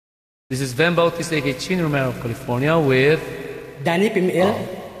This is Van Bautista aka Chino Romero of California with Danny PML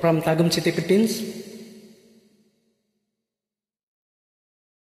from Tagum City, Philippines.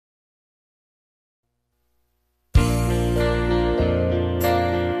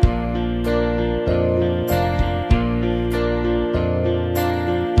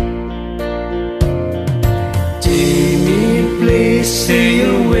 Jimmy, please say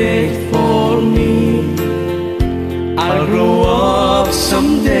you'll wait for me. I'll grow up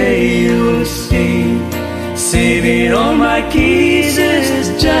someday, you'll see. Saving all my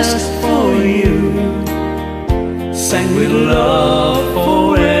kisses just for you. Sang with love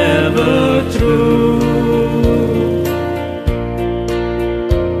forever through.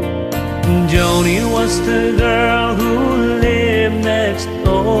 Joni was the girl who lived next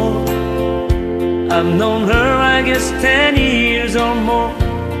door. I've known her, I guess, 10 years or more.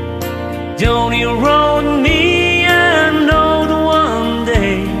 Joni wrote me a note one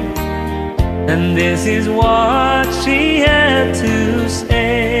day, and this is what she had to say.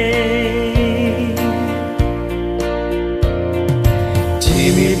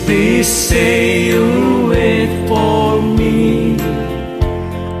 Jimmy, please say you'll wait for me.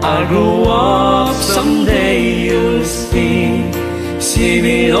 I'll grow up someday, you'll see.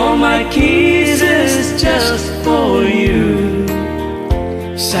 Saving all my kisses just for you.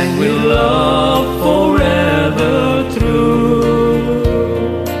 Sang with love forever through.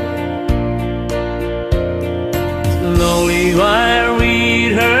 Slowly I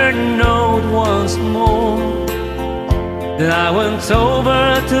read her note once more. Then I went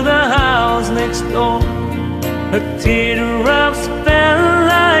over to the house next door. Her teardrops fell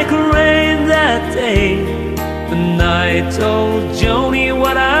like rain that day. And I told Joni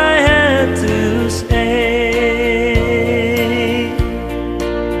what I had to say.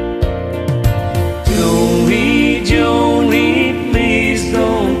 Joni, Joni, please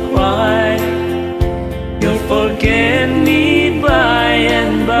don't cry. You'll forget me by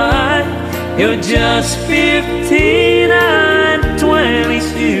and by. You're just 15, I'm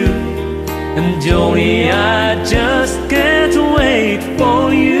 22. And Joni, I just can't wait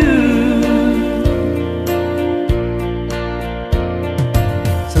for you.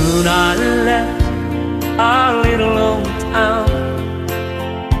 I left our little old town,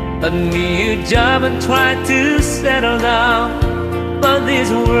 got me a job and tried to settle down. But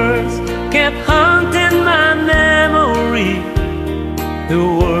these words kept haunting my memory, the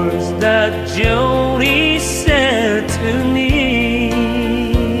words that Joni said to me.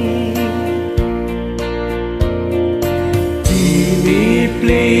 Jimmy,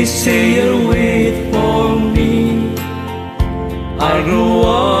 please say you'll wait for me. I'll grow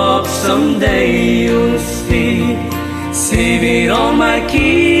up someday, you'll see. Saving all my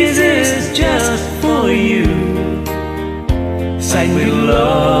kisses just for you. Sang with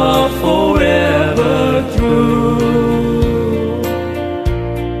love forever through.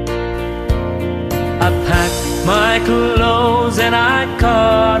 I packed my clothes and I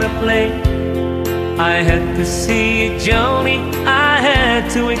caught a plane. I had to see Joni, I had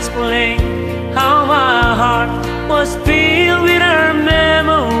to explain how my heart was filled with her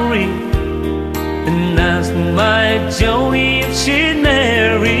memory, and asked my Joni if she'd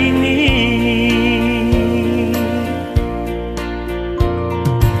marry me.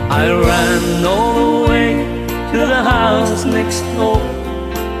 I ran all the way to the house next door,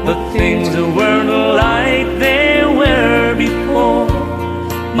 but things weren't like they were before.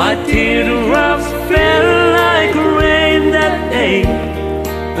 My teardrops fell like rain that day,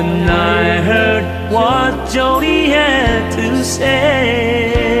 and I heard what Joni had to say.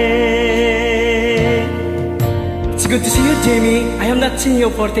 It's good to see you, Jamie. I have not seen you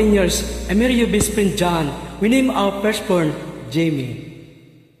for 10 years. I married your best friend, John. We named our firstborn Jamie.